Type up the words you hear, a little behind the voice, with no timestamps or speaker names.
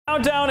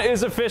Countdown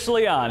is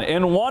officially on.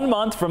 In 1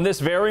 month from this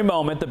very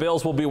moment, the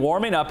Bills will be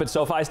warming up at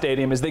SoFi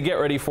Stadium as they get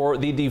ready for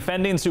the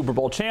defending Super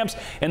Bowl champs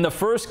in the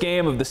first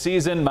game of the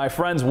season. My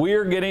friends,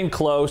 we're getting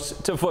close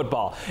to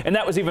football. And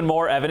that was even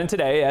more evident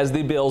today as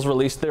the Bills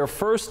released their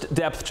first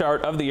depth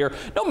chart of the year.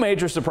 No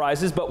major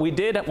surprises, but we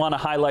did want to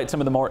highlight some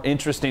of the more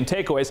interesting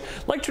takeaways,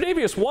 like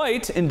Tre'Davious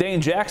White and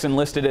Dane Jackson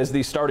listed as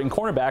the starting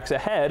cornerbacks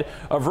ahead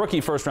of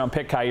rookie first-round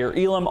pick Kaiir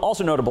Elam.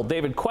 Also notable,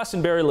 David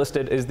Quessenberry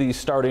listed as the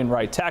starting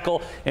right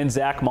tackle, and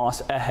Zach Moss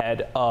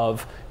ahead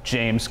of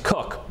James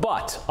Cook.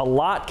 But a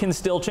lot can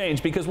still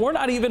change because we're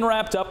not even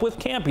wrapped up with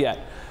camp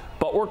yet,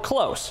 but we're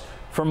close.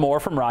 For more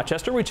from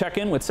Rochester, we check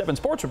in with 7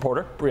 Sports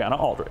reporter Brianna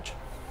Aldridge.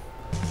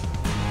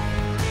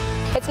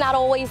 It's not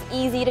always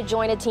easy to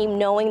join a team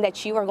knowing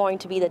that you are going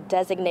to be the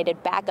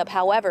designated backup.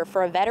 However,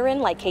 for a veteran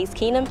like Case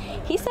Keenum,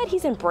 he said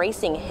he's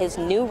embracing his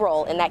new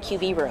role in that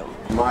QB room.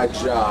 My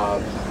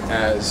job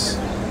as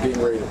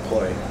being ready to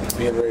play,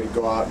 being ready to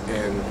go out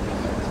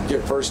and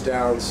get first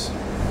downs,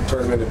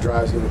 turn them into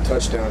drives, give them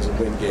touchdowns, and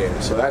win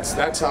games. So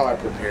that's how I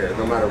prepare,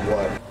 no matter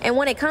what. And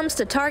when it comes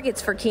to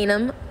targets for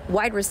Keenum,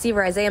 wide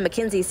receiver Isaiah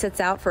McKenzie sits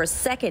out for a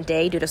second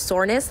day due to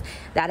soreness.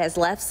 That has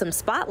left some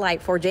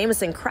spotlight for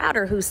Jamison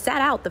Crowder, who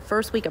sat out the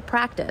first week of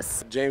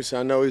practice. Jamison,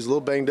 I know he's a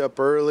little banged up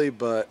early,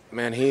 but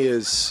man, he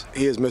is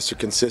Mr.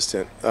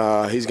 Consistent.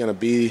 He's going to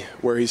be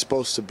where he's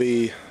supposed to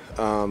be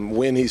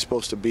when he's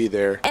supposed to be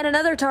there. And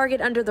another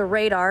target under the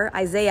radar,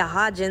 Isaiah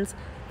Hodgins,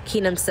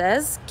 Keenum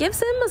says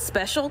gives him a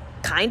special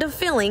kind of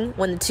feeling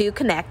when the two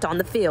connect on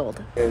the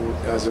field. And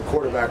as a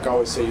quarterback, I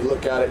always say you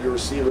look out at your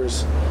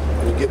receivers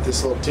and you get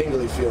this little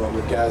tingly feeling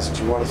with guys that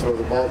you want to throw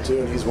the ball to,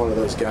 and he's one of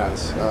those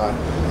guys.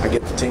 I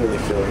get the tingly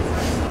feeling.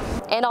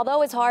 And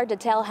although it's hard to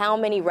tell how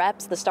many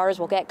reps the Stars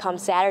will get come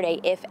Saturday,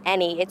 if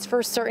any, it's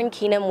for certain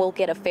Keenum will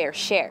get a fair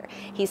share.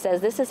 He says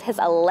this is his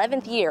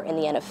 11th year in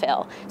the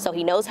NFL, so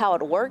he knows how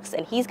it works,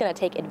 and he's going to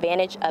take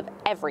advantage of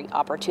every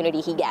opportunity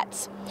he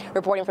gets.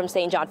 Reporting from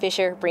St. John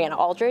Fisher, Brianna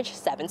Aldridge,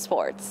 7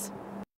 Sports.